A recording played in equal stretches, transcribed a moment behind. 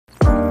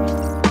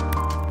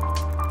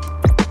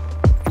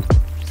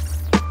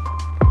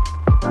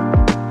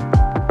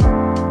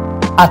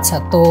আচ্ছা,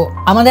 তো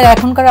আমাদের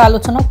এখনকার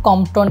আলোচনা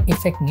কম্পটন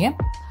ইফেক্ট নিয়ে।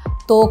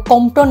 তো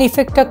কম্পটন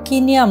ইফেক্টটা কি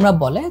নিয়ে আমরা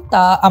বলে,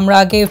 তা আমরা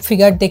আগে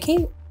ফিগার দেখি,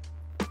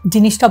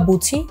 জিনিসটা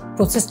বুঝি,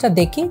 প্রসেসটা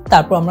দেখি,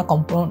 তারপর আমরা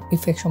কম্পটন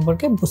ইফেক্ট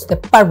সম্পর্কে বুঝতে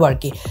পারবো আর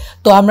কি।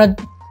 তো আমরা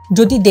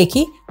যদি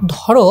দেখি,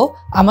 ধরো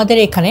আমাদের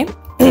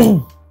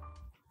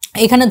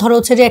এখানে ধরো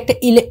হচ্ছে যে একটা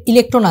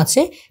ইলেকট্রন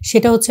আছে,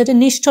 সেটা হচ্ছে যে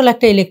নিশ্চল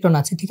একটা ইলেকট্রন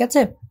আছে, ঠিক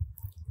আছে।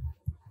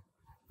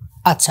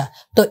 আচ্ছা,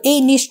 তো এই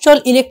নিশ্চল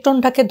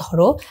ইলেকট্রনটাকে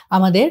ধরো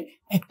আমাদের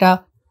একটা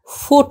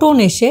ফোটন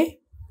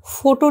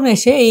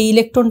এসে এই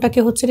ইলেকট্রনটাকে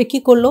হচ্ছে কি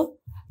করলো,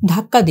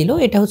 ধাক্কা দিল।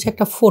 এটা হচ্ছে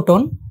একটা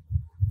ফোটন।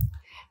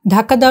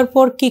 ধাক্কা দেওয়ার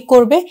পর কি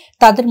করবে,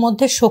 তাদের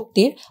মধ্যে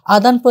শক্তির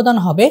আদান প্রদান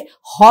হবে।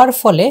 হওয়ার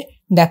ফলে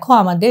দেখো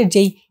আমাদের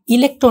যেই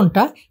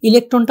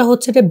ইলেকট্রনটা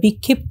হচ্ছে যে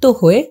বিক্ষিপ্ত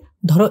হয়ে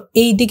ধরো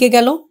এই দিকে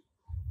গেল,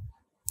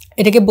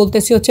 এটাকে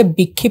বলতেছি হচ্ছে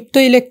বিক্ষিপ্ত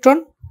ইলেকট্রন।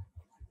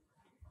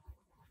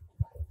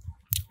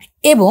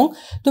 এবং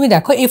তুমি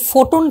দেখো এই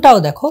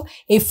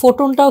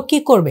ফোটনটাও কি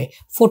করবে,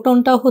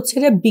 ফোটনটাও হচ্ছে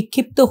যে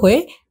বিক্ষিপ্ত হয়ে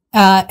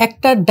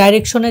একটা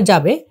ডাইরেকশনে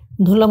যাবে।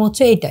 ধরলাম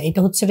হচ্ছে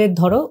এটা হচ্ছে যে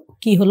ধরো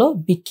কি হলো,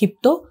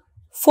 বিক্ষিপ্ত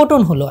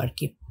ফোটন হলো আর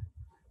কি।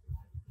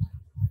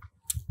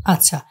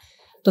 আচ্ছা,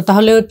 তো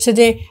তাহলে হচ্ছে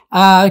যে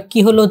কি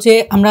হলো, যে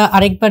আমরা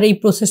আরেকবার এই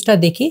প্রসেসটা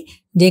দেখি,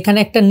 যে এখানে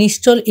একটা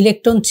নিশ্চল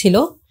ইলেকট্রন ছিল,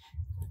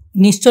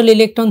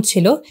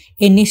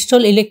 এই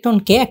নিশ্চল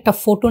ইলেকট্রনকে একটা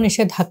ফোটন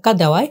এসে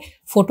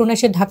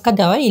ধাক্কা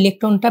দেওয়ায়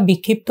ইলেকট্রনটা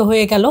বিক্ষিপ্ত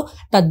হয়ে গেল,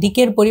 তার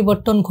দিকের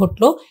পরিবর্তন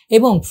ঘটলো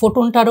এবং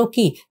ফোটনটারও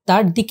কি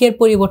তার দিকের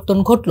পরিবর্তন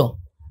ঘটলো।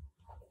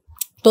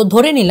 তো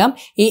ধরে নিলাম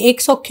এই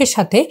এক্স অক্ষের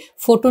সাথে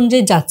ফোটন যে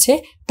যাচ্ছে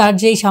তার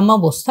যেই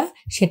সাম্যাবস্থা,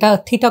 সেটা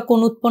থিটা কোণ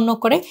উৎপন্ন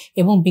করে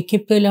এবং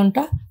বিক্ষিপ্ত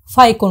ইলেকট্রনটা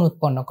ফাই কোণ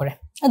উৎপন্ন করে।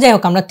 যাই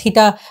হোক, আমরা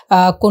থিটা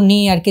কোণ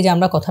নিয়ে আর কি যে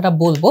আমরা কথাটা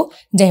বলবো।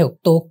 যাই হোক,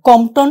 তো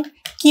কম্পটন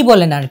কি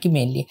বলেন আর কি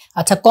মেইনলি।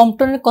 আচ্ছা,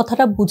 কম্পটনের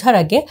কথাটা বোঝার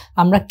আগে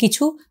আমরা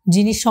কিছু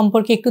জিনিস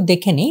সম্পর্কে একটু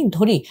দেখে নিই।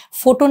 ধরি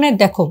ফোটনের,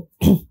 দেখো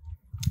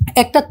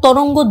একটা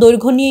তরঙ্গ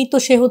দৈর্ঘ্য নিয়েই তো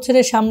সে হচ্ছে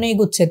যে সামনে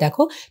এগোচ্ছে।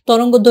 দেখো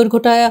তরঙ্গ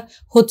দৈর্ঘ্যটা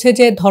হচ্ছে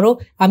যে ধরো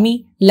আমি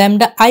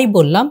ল্যামডা আই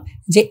বললাম,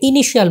 যে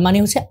ইনিশিয়াল মানে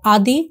হচ্ছে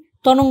আদি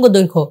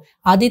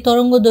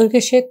তরঙ্গ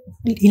দৈর্ঘ্যে সে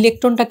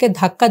ইলেকট্রনটাকে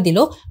ধাক্কা দিল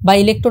বা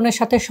ইলেকট্রনের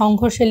সাথে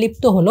সংঘর্ষে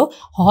লিপ্ত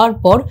হওয়ার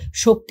পর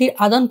শক্তির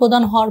আদান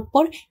প্রদান হওয়ার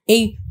পর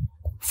এই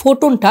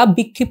ফোটনটা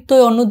বিক্ষিপ্ত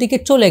অন্যদিকে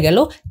চলে গেল,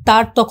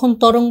 তার তখন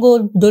তরঙ্গ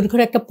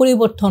দৈর্ঘ্যের একটা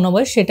পরিবর্তন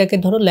হবে, সেটাকে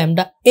ধরো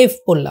ল্যামডা এফ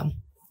বললাম।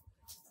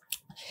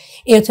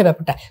 এই হচ্ছে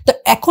ব্যাপারটা। তো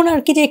এখন আর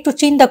কি যে একটু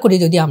চিন্তা করি,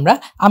 যদি আমরা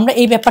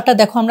এই ব্যাপারটা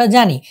দেখো, আমরা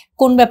জানি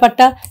কোন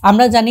ব্যাপারটা,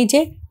 আমরা জানি যে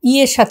ই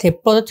এর সাথে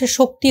পদার্থের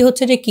শক্তি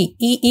হচ্ছে যে কি,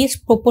 ই ইজ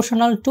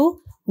প্রপোর্শনাল টু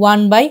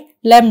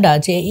 1/λ,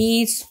 যে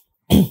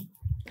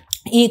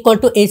equal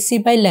to hc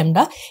by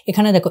lambda.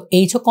 এখানে দেখো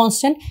এইচ ও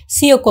কনস্ট্যান্ট,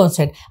 সি ও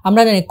কনস্ট্যান্ট।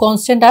 আমরা জানি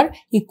কনস্ট্যান্ট আর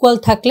ইকুয়াল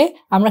থাকলে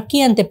আমরা কি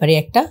আনতে পারি,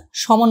 একটা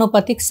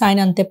সমানুপাতিক সাইন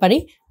আনতে পারি,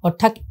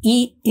 অর্থাৎ ই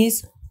ইজ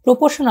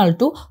প্রপোর্শনাল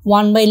টু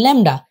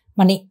 1/λ।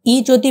 মানে ই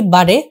যদি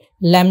বাড়ে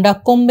ল্যামডা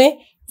কমবে,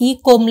 ই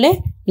কমলে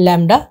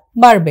ল্যামডা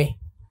বাড়বে।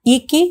 ই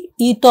কি,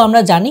 ই তো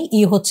আমরা জানি,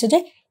 ই হচ্ছে যে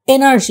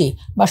এনার্জি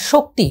বা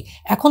শক্তি।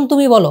 এখন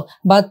তুমি বলো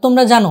বা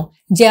তোমরা জানো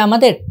যে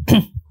আমাদের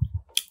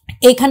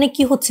এখানে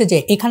কি হচ্ছে, যে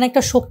এখানে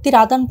একটা শক্তির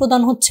আদান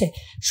প্রদান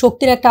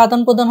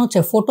হচ্ছে,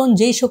 ফোটন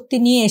যেই শক্তি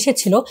নিয়ে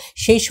এসেছিল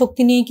সেই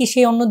শক্তি নিয়ে কি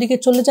সেই অন্যদিকে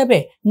চলে যাবে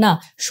না।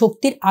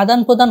 শক্তির আদান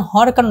প্রদান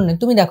হওয়ার কারণে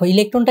তুমি দেখো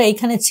ইলেকট্রনটা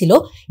এখানে ছিল,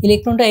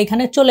 ইলেকট্রনটা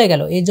এখানে চলে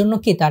গেল, এই জন্য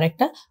কি তার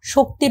একটা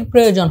শক্তির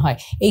প্রয়োজন হয়।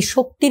 এই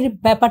শক্তির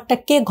ব্যাপারটা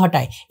কে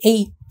ঘটায়, এই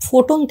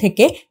ফোটন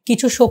থেকে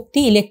কিছু শক্তি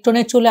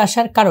ইলেকট্রনে চলে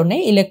আসার কারণে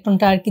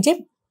ইলেকট্রনটা আর কি যে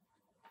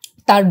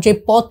তার যে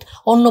পথ,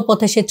 অন্য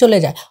পথে সে চলে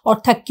যায়,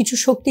 অর্থাৎ কিছু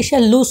শক্তি সে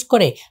লুজ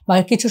করে বা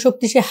কিছু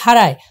শক্তি সে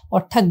হারায়।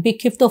 অর্থাৎ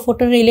বিক্ষিপ্ত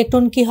ফোটনের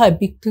ইলেকট্রন কি হয়,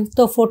 বিক্ষিপ্ত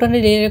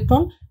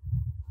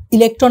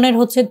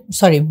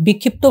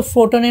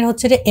ফোটনের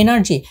হচ্ছে যে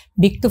এনার্জি,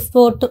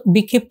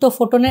 বিক্ষিপ্ত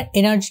ফোটনের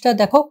এনার্জিটা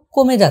দেখো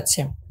কমে যাচ্ছে।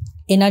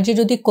 এনার্জি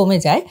যদি কমে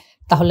যায়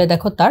তাহলে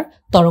দেখো তার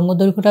তরঙ্গ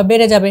দৈর্ঘ্যটা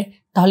বেড়ে যাবে।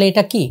 তাহলে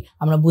এটা কি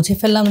আমরা বুঝে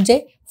ফেললাম, যে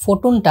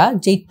ফোটনটা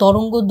যেই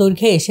তরঙ্গ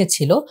দৈর্ঘ্যে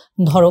এসেছিল,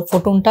 ধরো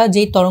ফোটনটা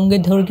যেই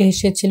তরঙ্গের দৈর্ঘ্যে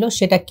এসেছিল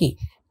সেটা কি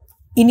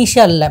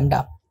ইনিশিয়াল ল্যামডা,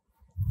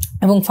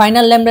 এবং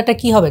ফাইনাল ল্যামডাটা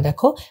কি হবে,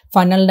 দেখো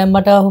ফাইনাল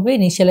ল্যামডাটা হবে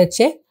ইনিশিয়ালের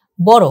চেয়ে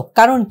বড়।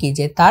 কারণ কি,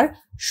 যে তার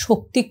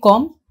শক্তি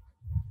কম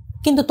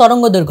কিন্তু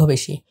তরঙ্গ দৈর্ঘ্য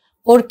বেশি।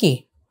 ওর কি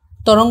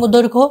তরঙ্গ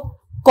দৈর্ঘ্য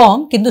কম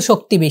কিন্তু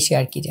শক্তি বেশি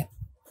আর কি। যে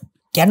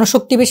কেন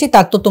শক্তি বেশি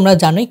তার তো তোমরা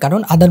জানোই,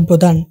 কারণ আদান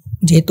প্রদান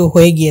যেহেতু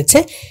হয়ে গিয়েছে,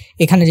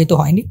 এখানে যেহেতু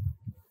হয়নি,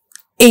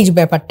 এই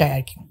ব্যাপারটাই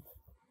আর কি।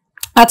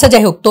 আচ্ছা,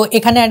 যাই হোক, তো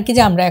এখানে আর কি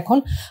যে আমরা এখন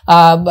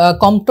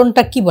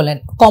কম্পটনটা কি বলেন,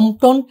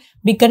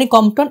 বিজ্ঞানী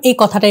কম্পটন এই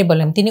কথাটাই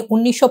বলেন। তিনি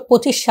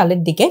 1925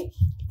 সালের দিকে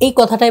এই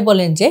কথাটাই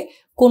বলেন, যে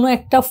কোনো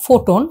একটা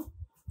ফোটন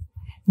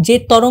যে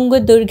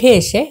তরঙ্গের দৈর্ঘ্যে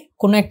এসে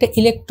কোনো একটা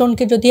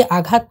ইলেকট্রনকে যদি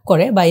আঘাত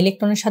করে বা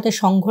ইলেকট্রনের সাথে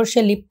সংঘর্ষে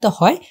লিপ্ত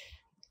হয়,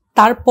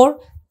 তারপর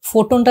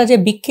ফোটনটা যে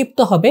বিক্ষিপ্ত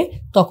হবে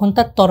তখন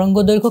তার তরঙ্গ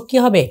দৈর্ঘ্য কি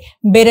হবে,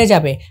 বেড়ে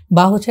যাবে,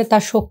 বা হচ্ছে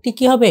তার শক্তি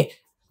কি হবে,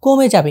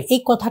 কমে যাবে,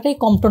 এই কথাটাই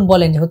কম্পটন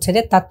বলেন যে হচ্ছে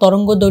যে তার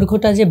তরঙ্গ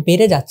দৈর্ঘ্যটা যে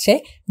বেড়ে যাচ্ছে,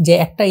 যে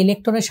একটা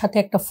ইলেকট্রনের সাথে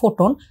একটা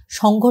ফোটন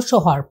সংঘর্ষ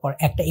হওয়ার পর,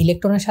 একটা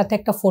ইলেকট্রনের সাথে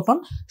একটা ফোটন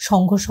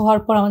সংঘর্ষ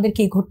হওয়ার পর আমাদের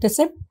কি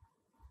ঘটতেছে,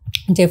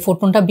 যে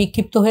ফোটনটা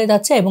বিক্ষিপ্ত হয়ে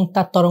যাচ্ছে এবং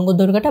তার তরঙ্গ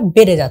দৈর্ঘ্যটা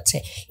বেড়ে যাচ্ছে,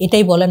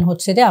 এটাই বলেন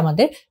হচ্ছে যে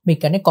আমাদের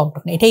বিজ্ঞানে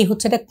কম্পটন। এটাই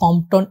হচ্ছে যে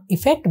কম্পটন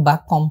ইফেক্ট বা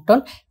কম্পটন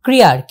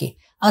ক্রিয়া আর কি।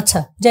 আচ্ছা,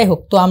 যাই হোক,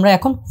 তো আমরা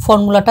এখন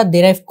ফর্মুলাটা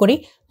ডেরাইভ করি।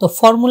 তো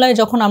ফর্মুলায়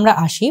যখন আমরা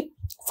আসি,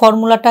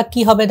 ফর্মুলাটা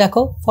কি হবে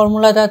দেখো,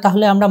 ফর্মুলাটা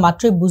তাহলে আমরা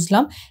মাত্রই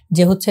বুঝলাম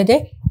যে হচ্ছে যে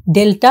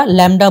ডেল্টা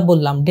ল্যামডা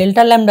বললাম।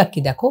 ডেল্টা ল্যামডা কি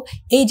দেখো,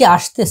 এই যে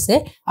আসতেছে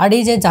আর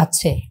এই যে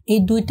যাচ্ছে, এই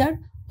দুইটার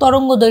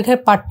তরঙ্গ দৈর্ঘ্যের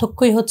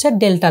পার্থক্যই হচ্ছে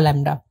ডেল্টা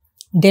ল্যামডা।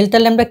 ডেল্টা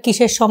ল্যামডা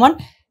কিসের সমান?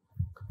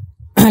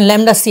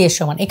 ল্যামডা সি এর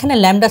সমান। এখানে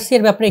ল্যামডা সি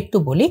এর ব্যাপারে একটু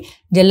বলি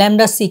যে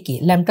ল্যামডা সি কি।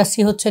 ল্যামডা সি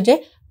হচ্ছে যে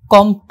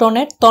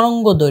কম্পটনের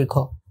তরঙ্গ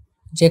দৈর্ঘ্য,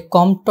 যে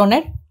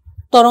কম্পটনের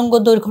তরঙ্গ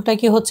দৈর্ঘ্যটা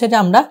কি হচ্ছে যে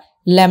আমরা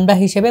ল্যামডা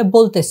হিসেবে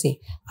বলতেছি।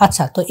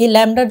 আচ্ছা, তো এই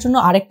ল্যামডার জন্য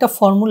আরেকটা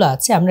ফর্মুলা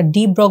আছে, আমরা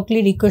ডি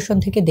ব্রগলির ইকুয়েশন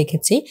থেকে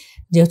দেখেছি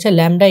যে হচ্ছে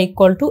lambda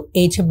equal to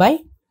H by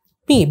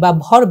P, বা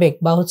ভরবেগ,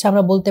 বা হচ্ছে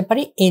আমরা বলতে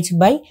পারি এইচ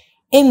বাই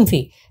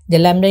এমভি, যে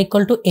lambda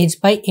equal to H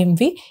by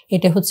MV,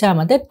 এটা হচ্ছে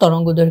আমাদের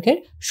তরঙ্গ দৈর্ঘ্যের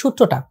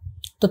সূত্রটা।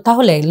 তো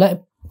তাহলে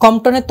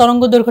কম্পটনের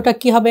তরঙ্গ দৈর্ঘ্যটা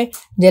কি হবে,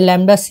 যে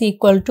lambda C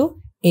equal to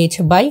H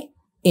by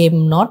am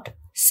not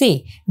C,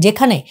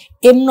 যেখানে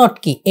এম নট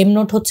কি, এম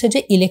নট হচ্ছে যে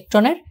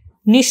ইলেকট্রনের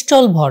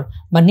নিশ্চল ভর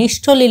বা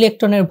নিশ্চল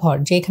ইলেকট্রনের ভর,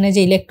 যে এখানে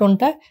যে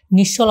ইলেকট্রনটা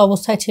নিশ্চল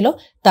অবস্থায় ছিল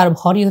তার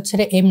ভরই হচ্ছে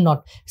যে এম নট।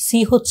 সি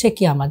হচ্ছে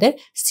কি আমাদের,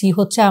 সি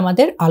হচ্ছে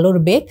আমাদের আলোর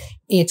বেগ,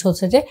 এইচ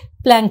হচ্ছে যে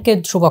প্ল্যাঙ্কের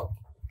ধ্রুবক।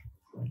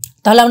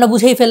 তাহলে আমরা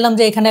বুঝেই ফেললাম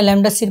যে এখানে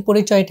ল্যামডা সির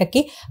পরিচয়টা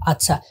কি।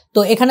 আচ্ছা, তো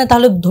এখানে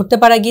তাহলে ধরতে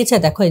পারা গিয়েছে,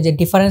 দেখো এই যে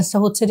ডিফারেন্সটা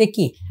হচ্ছে যে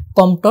কি,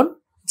 কম্পটন,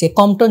 যে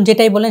কম্পটন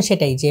যেটাই বলেন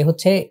সেটাই, যে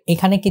হচ্ছে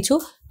এখানে কিছু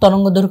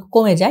তরঙ্গ দৈর্ঘ্য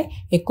কমে যায়,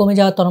 এই কমে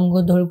যাওয়া তরঙ্গ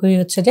দৈর্ঘ্যই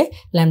হচ্ছে যে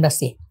ল্যামডা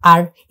সি। আর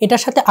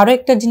এটার সাথে আরো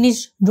একটা জিনিস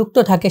যুক্ত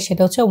থাকে,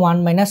 সেটা হচ্ছে 1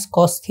 মাইনাস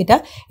কস থিটা।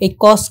 এই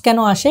কস কেন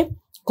আসে?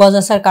 কজ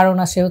আসার কারণ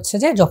আসে হচ্ছে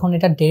যে যখন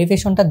এটা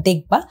ডেরিভেশনটা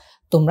দেখবা,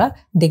 তোমরা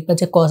দেখবা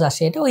যে কজ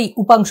আসে এটা ওই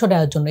উপাংশ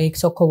নেওয়ার জন্য,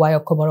 এক্স অক্ষ ওয়াই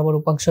অক্ষ বরাবর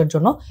উপাংশের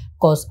জন্য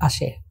কজ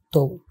আসে। তো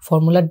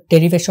ফর্মুলার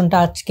ডেরিভেশনটা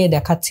আজকে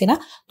দেখাচ্ছি না,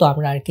 তো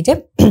আমরা আর কি যে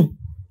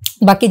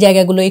বাকি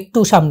জায়গাগুলো একটু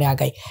সামনে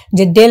আগাই।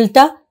 যে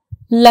ডেল্টা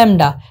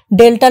ল্যামডা,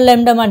 ডেল্টা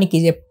ল্যামডা মানে কি,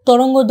 যে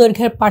তরঙ্গ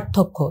দৈর্ঘ্যের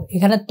পার্থক্য।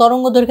 এখানে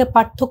তরঙ্গ দৈর্ঘ্যের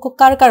পার্থক্য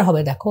কার কার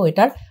হবে, দেখো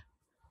এটার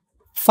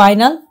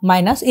ফাইনাল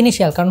মাইনাস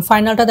ইনিশিয়াল, কারণ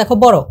ফাইনালটা দেখো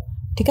বড়,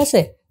 ঠিক আছে।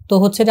 তো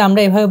হচ্ছে যে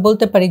আমরা এভাবে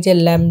বলতে পারি যে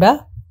lambda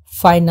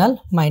final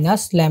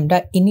minus lambda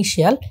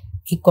initial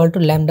equal to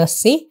lambda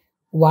C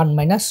 1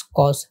 minus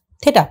cause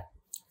theta.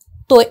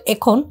 তো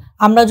এখন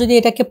আমরা যদি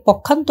এটাকে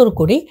পক্ষান্তর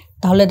করি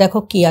তাহলে দেখো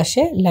কি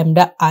আসে,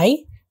 lambda I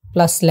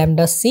plus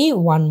lambda C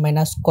 1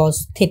 minus cause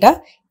theta,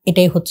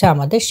 এটাই হচ্ছে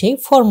আমাদের সেই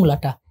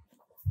ফর্মুলাটা,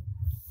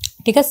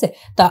 ঠিক আছে।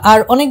 তা আর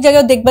অনেক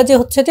জায়গায় দেখবা যে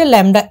হচ্ছে যে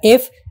ল্যামডা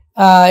এফ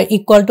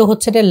ইকুয়াল টু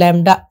হচ্ছে যে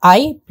ল্যামডা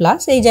আই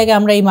প্লাস, এই জায়গায়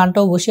আমরা এই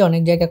মানটাও বসিয়ে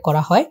অনেক জায়গায়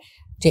করা হয়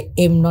যে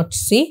am not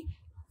C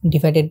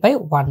divided by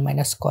 1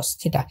 minus cos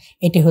theta,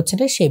 এটি হচ্ছে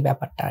যে সেই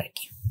ব্যাপারটা আর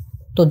কি।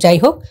 তো যাই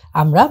হোক,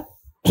 আমরা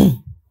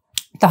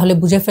তাহলে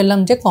বুঝে ফেললাম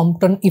যে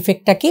কম্পটন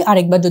ইফেক্টটা কি।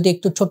 আরেকবার যদি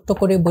একটু ছোট্ট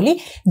করে বলি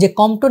যে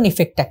কম্পটন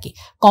ইফেক্টটা কি।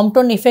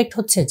 কম্পটন ইফেক্ট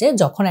হচ্ছে যে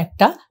যখন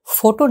একটা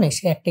ফোটন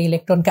এসে একটা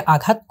ইলেকট্রনকে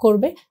আঘাত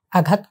করবে,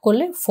 আঘাত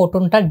করলে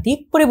ফোটনটার দিক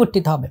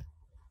পরিবর্তিত হবে,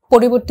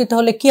 পরিবর্তিত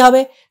হলে কি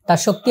হবে, তার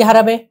শক্তি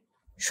হারাবে,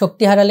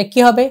 শক্তি হারালে কি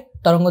হবে,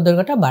 তরঙ্গ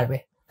দৈর্ঘ্যটা বাড়বে,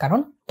 কারণ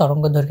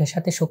তরঙ্গ দৈর্ঘ্যের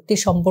সাথে শক্তির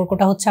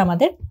সম্পর্কটা হচ্ছে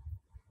আমাদের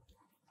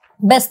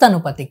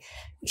ব্যস্তানুপাতিক।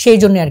 সেই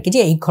জন্য আর কি যে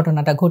এই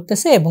ঘটনাটা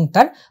ঘটতেছে এবং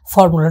তার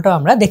ফর্মুলাটাও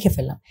আমরা দেখে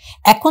ফেললাম।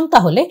 এখন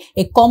তাহলে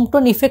এই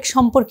কম্পটন ইফেক্ট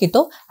সম্পর্কিত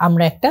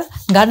আমরা একটা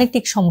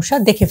গাণিতিক সমস্যা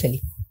দেখে ফেলি।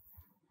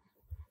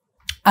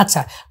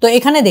 আচ্ছা, তো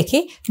এখানে দেখি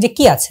যে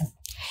কি আছে।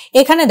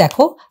 এখানে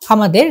দেখো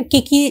আমাদের কি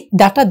কি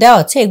ডাটা দেওয়া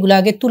আছে, এগুলো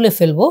আগে তুলে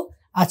ফেলবো।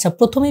 আচ্ছা,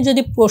 প্রথমে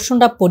যদি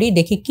প্রশ্নটা পড়ি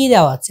দেখি কি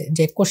দেওয়া আছে।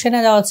 যে কোশ্চেনে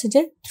দেওয়া আছে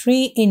যে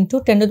 3 ×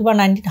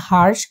 10⁻19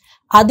 হার্জ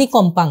আদি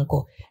কম্পাঙ্ক।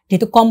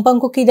 যেহেতু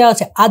কম্পাঙ্ক কি দেওয়া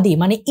আছে, আদি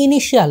মানে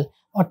ইনিশিয়াল,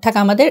 অর্থাৎ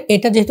আমাদের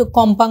এটা যেহেতু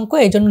কম্পাঙ্ক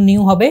এই জন্য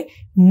নিউ হবে,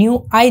 নিউ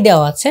আই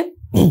দেওয়া আছে।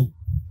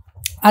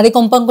 আদি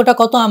কম্পাঙ্কটা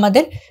কত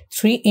আমাদের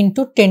 3 ×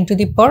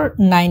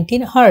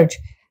 10⁻19 হার্জ।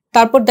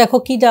 তারপর দেখো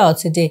কি দেওয়া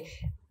আছে যে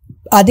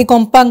আদি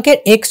কম্পাঙ্কের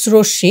এক্স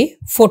রশ্মি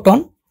ফোটন,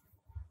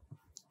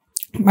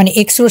 মানে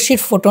এক্স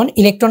রশ্মির ফোটন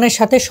ইলেকট্রনের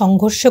সাথে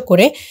সংঘর্ষ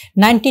করে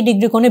 90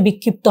 ডিগ্রি কোণে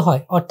বিক্ষিপ্ত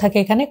হয়, অর্থাৎ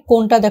এখানে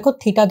কোণটা দেখো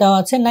থিটা দেওয়া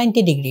আছে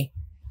 90 ডিগ্রি।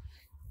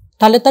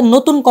 তাহলে তার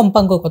নতুন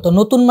কম্পাঙ্ক কত,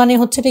 নতুন মানে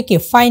হচ্ছে কি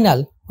ফাইনাল,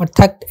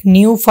 অর্থাৎ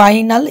new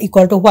final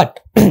equal to what.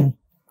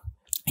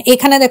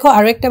 এখানে দেখো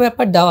আরো একটা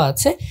ব্যাপার দেওয়া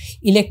আছে,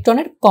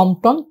 ইলেকট্রনের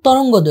কম্পটন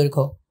তরঙ্গ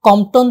দৈর্ঘ্য।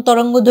 কম্পটন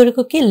তরঙ্গ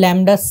দৈর্ঘ্য কি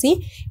ল্যামডা সি,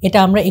 এটা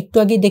আমরা একটু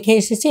আগে দেখে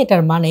এসেছি,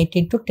 এটার মান 8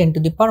 ×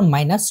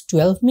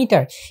 10⁻−12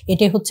 মিটার,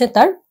 এটাই হচ্ছে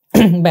তার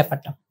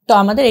ব্যাপারটা। তো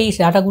আমাদের এই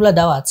ডাটাগুলো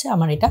দেওয়া আছে,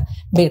 আমার এটা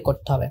বের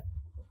করতে হবে।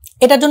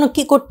 এটার জন্য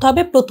কি করতে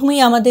হবে, প্রথমেই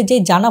আমাদের যে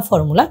জানা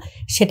ফর্মুলা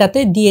সেটাতে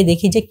দিয়ে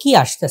দেখি যে কি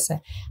আসতেছে।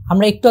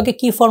 আমরা একটু আগে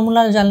কি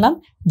ফর্মুলা জানলাম,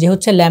 যে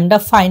হচ্ছে ল্যামডা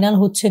ফাইনাল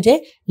হচ্ছে যে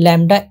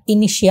lambda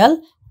initial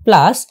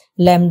plus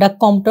lambda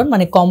Compton,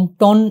 মানে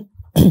কম্পটন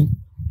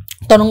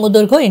তরঙ্গ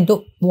দৈর্ঘ্য ইন্টু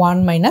 1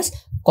 মাইনাস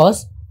কজ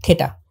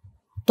থিটা।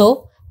 তো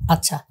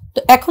আচ্ছা, তো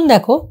এখন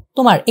দেখো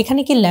তোমার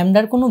এখানে কি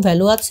ল্যামডার কোনো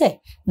ভ্যালু আছে?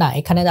 না,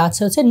 এখানে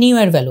আছে হচ্ছে নিউ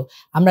এর ভ্যালু।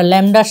 আমরা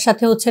ল্যামডার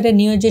সাথে হচ্ছে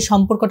নিউ এর যে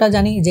সম্পর্কটা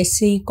জানি যে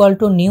C equal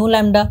to new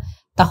lambda,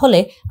 তাহলে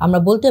আমরা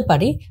বলতে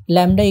পারি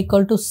lambda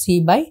equal to C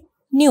by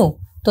new.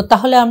 তো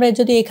তাহলে আমরা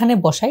যদি এখানে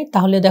বসাই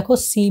তাহলে দেখো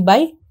সি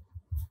বাই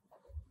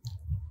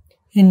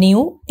নিউ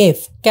এফ।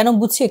 কেন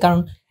বুঝছি? কারণ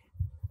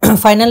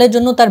ফাইনালের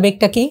জন্য তার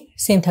বেগটা কি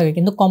সেম থাকে,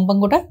 কিন্তু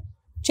কম্পাঙ্কটা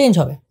চেঞ্জ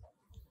হবে।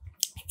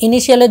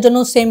 ইনিশিয়ালের জন্য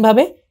সেম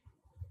ভাবে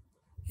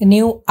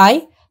নিউ আই,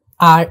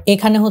 আর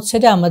এখানে হচ্ছে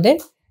যে আমাদের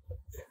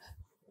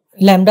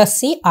ল্যামডা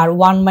সি আর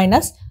 1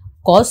 minus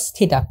cause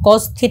theta.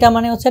 Cause theta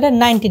মানে হচ্ছে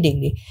 90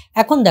 ডিগ্রি।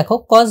 এখন দেখো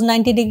কজ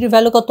 90 ডিগ্রির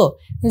ভ্যালু কত?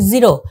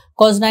 0।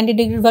 কজ 90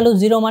 ডিগ্রির ভ্যালু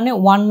 0 মানে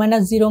 1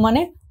 মাইনাস 0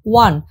 মানে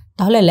 1।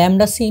 তাহলে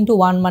ল্যামডা সি ইন্টু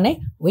 1 মানে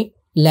ওই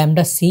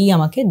ল্যামডা সি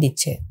আমাকে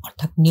দিচ্ছে,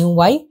 অর্থাৎ new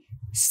Y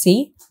C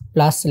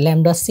plus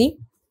lambda C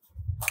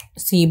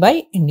C by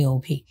new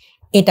V.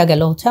 এটা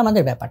গেল হচ্ছে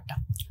আমাদের ব্যাপারটা।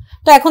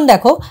 তো এখন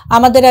দেখো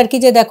আমাদের আর কি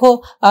যে দেখো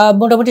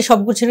মোটামুটি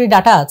সবকিছুরই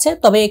ডাটা আছে,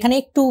 তবে এখানে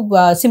একটু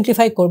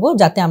সিম্পলিফাই করব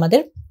যাতে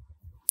আমাদের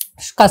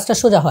কাজটা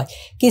সোজা হয়।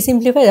 কি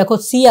সিম্পলিফাই? দেখো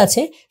সি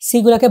আছে, সি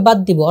গুলাকে বাদ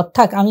দিব,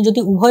 অর্থাৎ আমি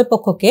যদি উভয়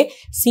পক্ষকে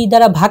সি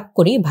দ্বারা ভাগ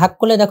করি, ভাগ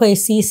করলে দেখো এই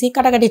সি সি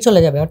কাটাকাটি চলে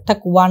যাবে, অর্থাৎ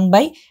 1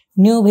 বাই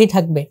নিউ ভি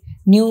থাকবে,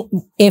 নিউ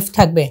এফ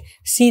থাকবে।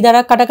 সি দ্বারা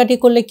কাটাকাটি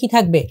করলে কি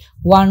থাকবে?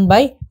 1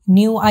 বাই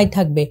নিউ আই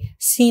থাকবে।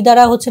 সি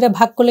দ্বারা হচ্ছে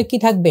ভাগ করলে কি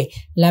থাকবে?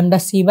 ল্যামডা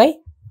সি বাই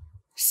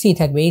সি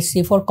থাকবে। এই সি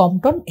ফর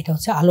কম্পটন, এটা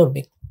হচ্ছে আলোর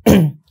বেগ।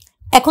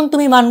 এখন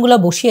তুমি মানগুলা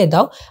বসিয়ে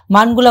দাও,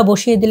 মানগুলা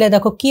বসিয়ে দিলে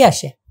দেখো কি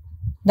আসে।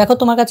 দেখো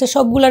তোমার কাছে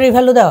সবগুলারই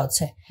ভ্যালু দেওয়া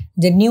আছে,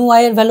 যে নিউ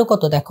আই এর ভ্যালু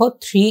কত? দেখো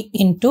 3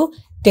 into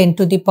 10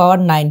 to the power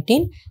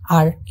 19,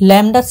 R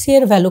lambda C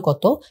এর ভ্যালু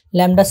কত?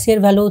 ল্যামডা সি এর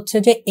ভ্যালু হচ্ছে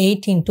যে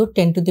 8 into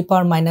 10 to the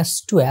power minus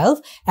 12,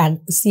 and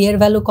C এর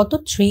ভ্যালু কত?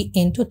 3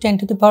 into 10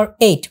 to the power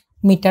 8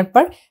 metre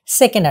per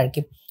second আর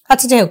কি।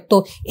 আচ্ছা যাই হোক, তো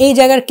এই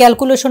জায়গার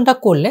ক্যালকুলেশনটা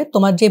করলে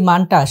তোমার যে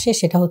মানটা আসে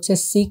সেটা হচ্ছে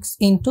 6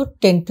 into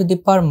 10 to the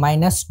power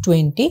minus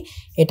 20,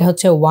 এটা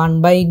হচ্ছে 1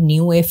 বাই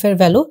নিউ এফ এর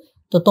ভ্যালু।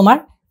 তো তোমার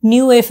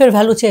নিউ এফ এর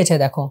ভ্যালু চেয়েছে,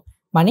 দেখো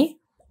মানে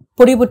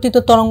পরিবর্তিত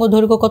তরঙ্গ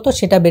দৈর্ঘ্য কত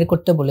সেটা বের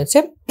করতে বলেছে,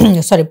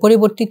 সরি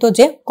পরিবর্তিত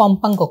যে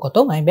কম্পাঙ্ক কত,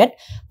 মাই ব্যাড,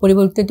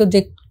 পরিবর্তিত যে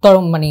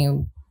তরঙ্গ মানে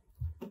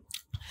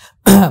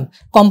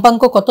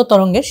কম্পাঙ্ক কত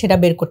তরঙ্গের সেটা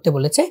বের করতে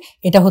বলেছে।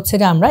 এটা হচ্ছে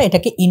যে আমরা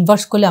এটাকে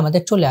ইনভার্স করলে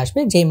আমাদের চলে আসবে,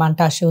 যেই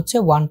মানটা আসে হচ্ছে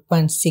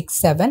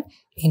 1.67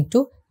 into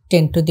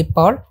 10 to the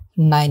power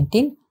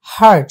 19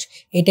 hertz.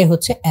 এটাই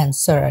হচ্ছে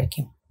অ্যান্সার আর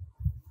কি।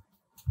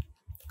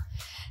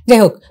 যাই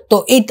হোক, তো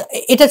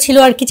এটা ছিল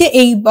আর কি যে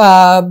এই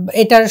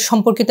এটার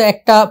সম্পর্কিত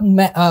একটা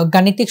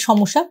গাণিতিক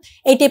সমস্যা।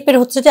 এই টাইপের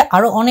হচ্ছে যে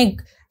আরো অনেক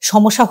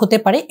সমস্যা হতে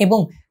পারে, এবং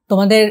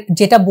তোমাদের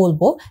যেটা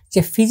বলবো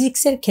যে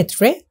ফিজিক্সের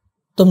ক্ষেত্রে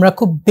তোমরা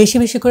খুব বেশি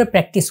বেশি করে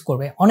প্র্যাকটিস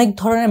করবে। অনেক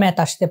ধরনের ম্যাথ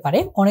আসতে পারে,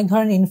 অনেক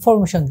ধরনের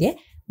ইনফরমেশন দিয়ে,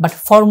 বাট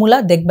ফর্মুলা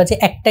দেখবা যে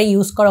একটাই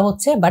ইউজ করা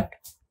হচ্ছে, বাট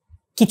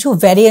কিছু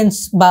ভ্যারিয়েন্স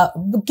বা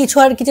কিছু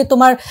আর কি যে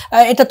তোমার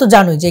এটা তো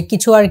জানোই যে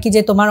কিছু আর কি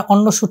যে তোমার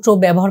অন্য সূত্র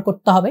ব্যবহার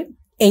করতে হবে।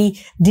 এই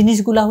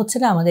জিনিসগুলা হচ্ছে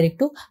না আমাদের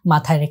একটু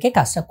মাথায় রেখে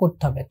কাজটা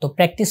করতে হবে। তো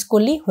প্র্যাকটিস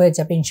করলেই হয়ে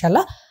যাবে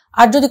ইনশাল্লাহ।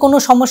 আর যদি কোনো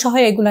সমস্যা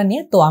হয় এগুলা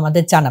নিয়ে তো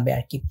আমাদের জানাবে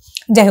আর কি।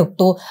 যাই হোক,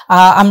 তো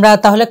আমরা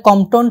তাহলে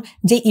কম্পটন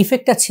যে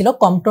ইফেক্টটা ছিল,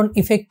 কম্পটন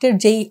ইফেক্টের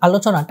যেই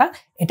আলোচনাটা,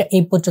 এটা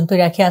এই পর্যন্তই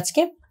রাখি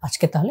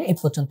আজকে তাহলে এই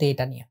পর্যন্ত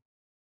এটা নিয়ে।